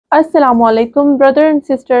Assalamu alaikum, brothers and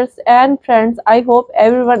sisters and friends. I hope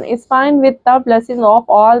everyone is fine with the blessing of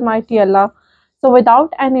Almighty Allah. So,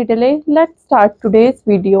 without any delay, let's start today's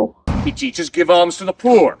video. He teaches give alms to the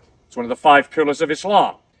poor. It's one of the 5 pillars of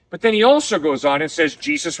Islam. But then he also goes on and says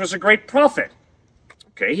Jesus was a great prophet.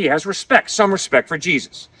 Okay, he has some respect for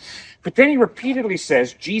Jesus. But then he repeatedly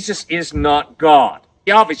says Jesus is not God.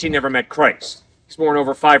 He obviously never met Christ. He's born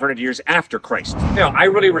over 500 years after Christ. Now, I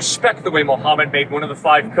really respect the way Muhammad made one of the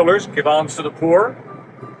 5 pillars, give alms to the poor.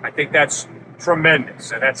 I think that's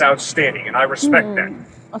tremendous and that's outstanding, and I respect that.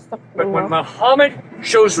 But when Muhammad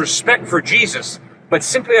shows respect for Jesus, but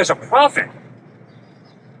simply as a prophet,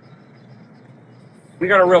 we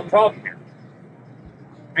got a real problem here.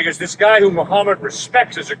 Because this guy who Muhammad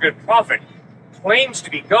respects as a good prophet claims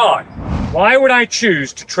to be God. Why would I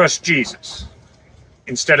choose to trust Jesus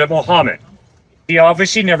instead of Muhammad? He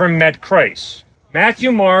obviously never met Christ.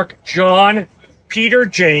 Matthew, Mark, John, Peter,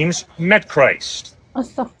 James met Christ.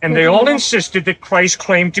 And they all insisted that Christ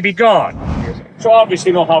claimed to be God. So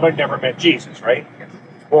obviously Muhammad never met Jesus, right?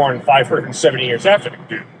 Born 570 years after the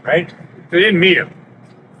dude, right? They didn't meet him.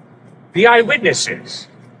 The eyewitnesses,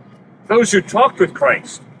 those who talked with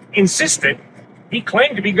Christ, insisted he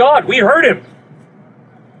claimed to be God. We heard him.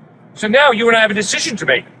 So now you and I have a decision to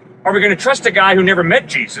make. Are we going to trust a guy who never met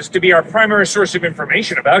Jesus to be our primary source of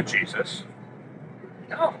information about Jesus?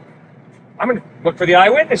 No. I'm going to look for the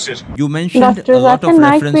eyewitnesses. You mentioned a lot of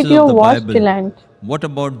references of the Bible. What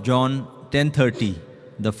about John 10:30?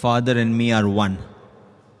 The Father and me are one.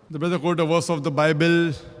 The brother quote a verse of the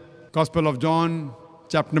Bible, Gospel of John,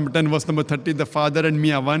 chapter number 10, verse number 30, the Father and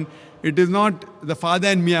me are one. It is not the Father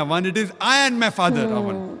and me are one, it is I and my Father are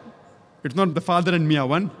one. It's not the Father and me are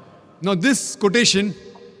one. Now this quotation,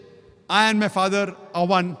 I and my Father are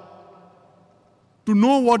one. To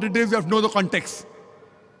know what it is, you have to know the context.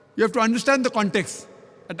 You have to understand the context,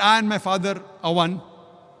 that I and my Father are one.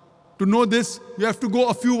 To know this, you have to go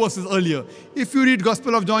a few verses earlier. If you read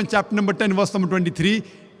Gospel of John, chapter number 10, verse number 23,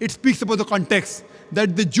 it speaks about the context,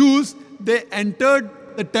 that the Jews, they entered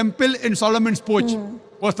the temple in Solomon's porch.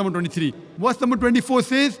 Verse number 23. Verse number 24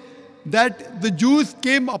 says that the Jews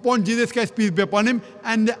came upon Jesus Christ, peace be upon him,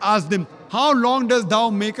 and they asked him, how long dost thou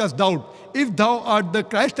make us doubt? If thou art the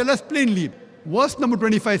Christ, tell us plainly. Verse number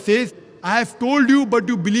 25 says, I have told you, but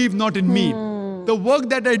you believe not in me. The work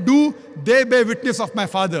that I do, they bear witness of my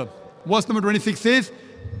Father. Verse number 26 says,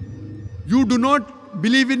 you do not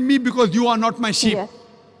believe in me because you are not my sheep. Yes.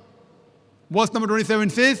 Verse number 27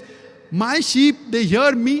 says, my sheep, they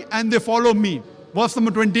hear me and they follow me. Verse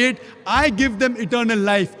number 28, I give them eternal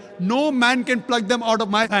life. No man can pluck them out of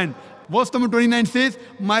my hand. Verse number 29 says,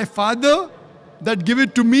 my Father that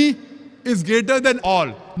giveth to me is greater than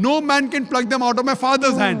all. No man can pluck them out of my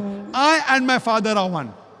Father's hand. I and my Father are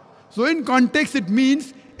one. So in context, it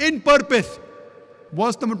means in purpose.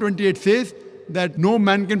 Verse number 28 says that no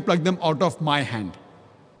man can pluck them out of my hand.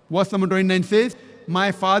 Verse number 29 says,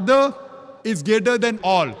 my Father is greater than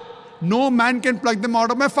all. No man can pluck them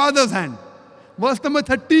out of my Father's hand. Verse number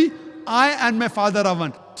 30, I and my Father are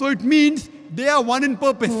one. So it means they are one in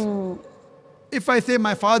purpose. If I say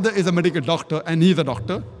my father is a medical doctor and he is a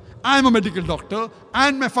doctor, I am a medical doctor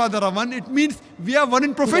and my father are one, it means we are one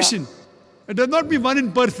in profession. It does not mean one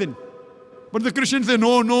in person. But the Christians say,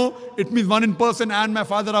 no, it means one in person and my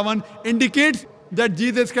Father are one, indicates that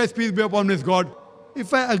Jesus Christ, peace be upon him, is God.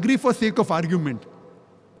 If I agree for sake of argument.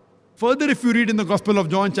 Further, if you read in the Gospel of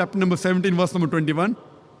John, chapter number 17, verse number 21,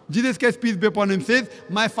 Jesus Christ, peace be upon him, says,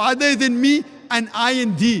 my Father is in me and I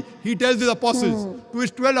in thee. He tells his apostles, to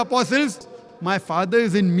his 12 apostles, my Father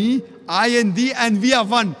is in me, I in thee, and we are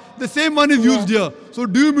one. The same one is used here. So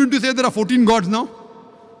do you mean to say there are 14 gods now?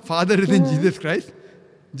 Father is in Jesus Christ.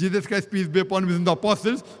 Jesus Christ, peace be upon him, is in the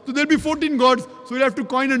apostles. So there will be 14 gods. So you have to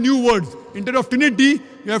coin a new word. Instead of Trinity,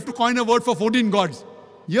 you have to coin a word for 14 gods.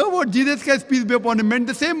 Here what Jesus Christ, peace be upon him, meant,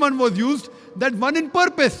 the same one was used, that one in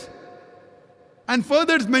purpose. And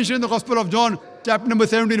further it's mentioned in the Gospel of John, chapter number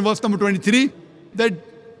 17, verse number 23, that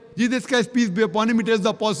Jesus Christ, peace be upon him, he tells the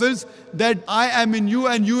apostles that I am in you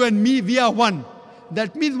and you and me, we are one.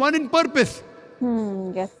 That means one in purpose.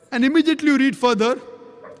 Yes. And immediately you read further,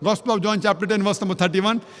 Gospel of John, chapter 10, verse number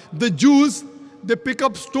 31. The Jews, they pick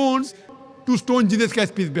up stones to stone Jesus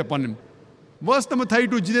Christ, peace be upon him. Verse number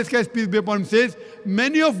 32, Jesus Christ, peace be upon him, says,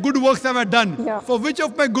 many of good works have I done. Yeah. For which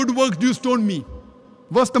of my good works do you stone me?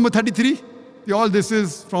 Verse number 33. All this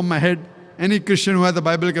is from my head. Any Christian who has the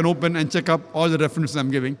Bible can open and check up all the references I'm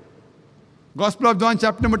giving. Gospel of John,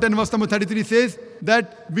 chapter number 10, verse number 33 says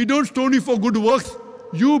that we don't stone you for good works.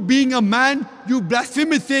 You being a man, you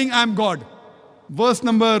blaspheme saying I am God. Verse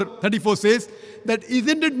number 34 says that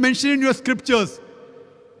isn't it mentioned in your scriptures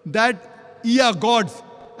that ye are gods,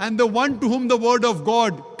 and the one to whom the word of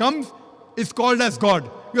God comes is called as God.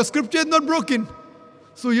 Your scripture is not broken.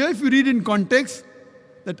 So here if you read in context,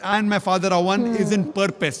 that I and my Father are one is in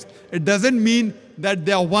purpose. It doesn't mean that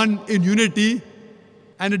they are one in unity,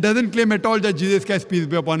 and it doesn't claim at all that Jesus Christ, peace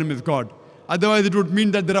be upon him, is God. Otherwise it would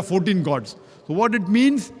mean that there are 14 gods. So what it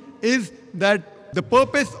means is that the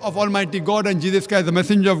purpose of Almighty God and Jesus Christ, the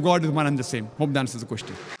messenger of God, is one and the same. Hope that answers the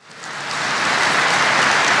question.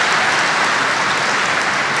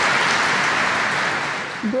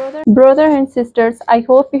 Brothers and sisters, I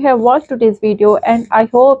hope you have watched today's video and I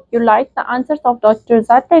hope you like the answers of Dr.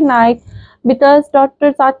 Zakir Naik, because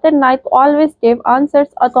Dr. Zakir Naik always gave answers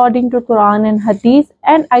according to Quran and Hadith,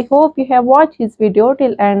 and I hope you have watched his video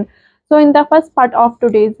till end. So in the first part of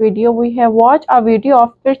today's video, we have watched a video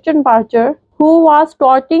of Christian pastor who was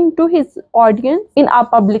talking to his audience in a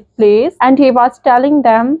public place, and he was telling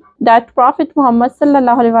them that Prophet Muhammad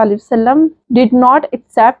ﷺ did not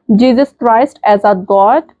accept Jesus Christ as a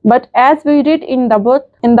God, but as we read in the book,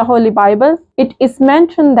 in the Holy Bible, it is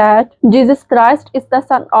mentioned that Jesus Christ is the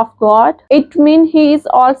Son of God. It means he is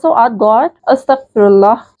also a God.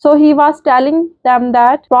 Astaghfirullah. So he was telling them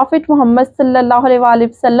that Prophet Muhammad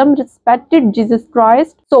ﷺ respected Jesus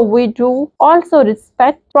Christ, so we do also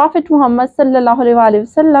respect Prophet Muhammad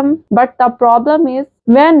ﷺ. But the problem is,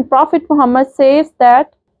 when Prophet Muhammad says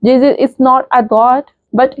that Jesus is not a God,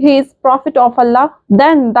 but he is Prophet of Allah,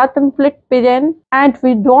 then the conflict begins and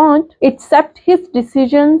we don't accept his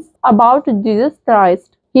decisions about Jesus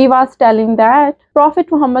Christ. He was telling that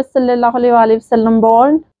Prophet Muhammad ﷺ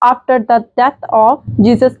born after the death of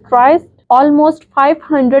Jesus Christ almost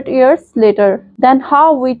 500 years later. Then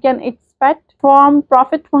how we can expect from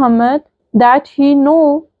Prophet Muhammad that he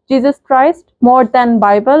know Jesus Christ more than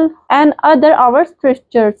Bible and other our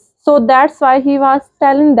scriptures? So that's why he was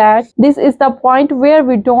telling that this is the point where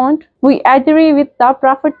we agree with the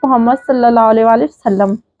Prophet Muhammad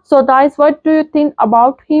ﷺ. So guys, what do you think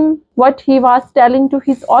about him? What he was telling to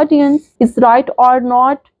his audience is right or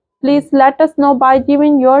not? Please let us know by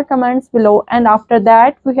giving your comments below. And after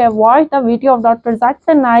that, we have watched the video of Dr.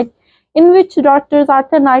 Zakir Naik, in which Dr.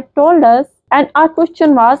 Zakir Naik told us, and a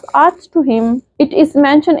question was asked to him. It is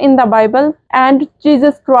mentioned in the Bible, and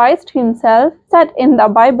Jesus Christ himself said in the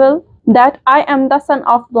Bible that I am the Son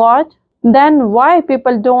of God. Then why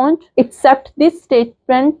people don't accept this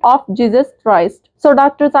statement of Jesus Christ? So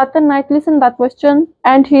Dr. Zakir Naik listened that question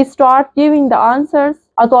and he started giving the answers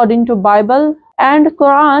according to Bible and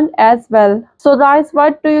Quran as well. So guys,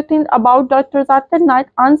 what do you think about Dr. Zakir Naik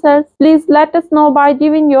answers? Please let us know by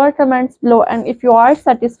giving your comments below. And if you are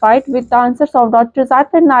satisfied with the answers of Dr.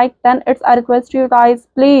 Zakir Naik, then it's a request to you guys,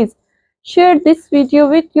 please share this video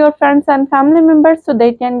with your friends and family members so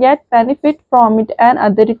they can get benefit from it. And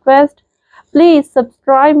other request, please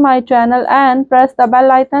subscribe my channel and press the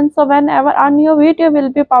bell icon so whenever a new video will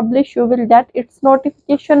be published, you will get its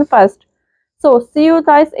notification first. So see you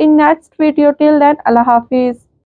guys in next video. Till then, Allah Hafiz.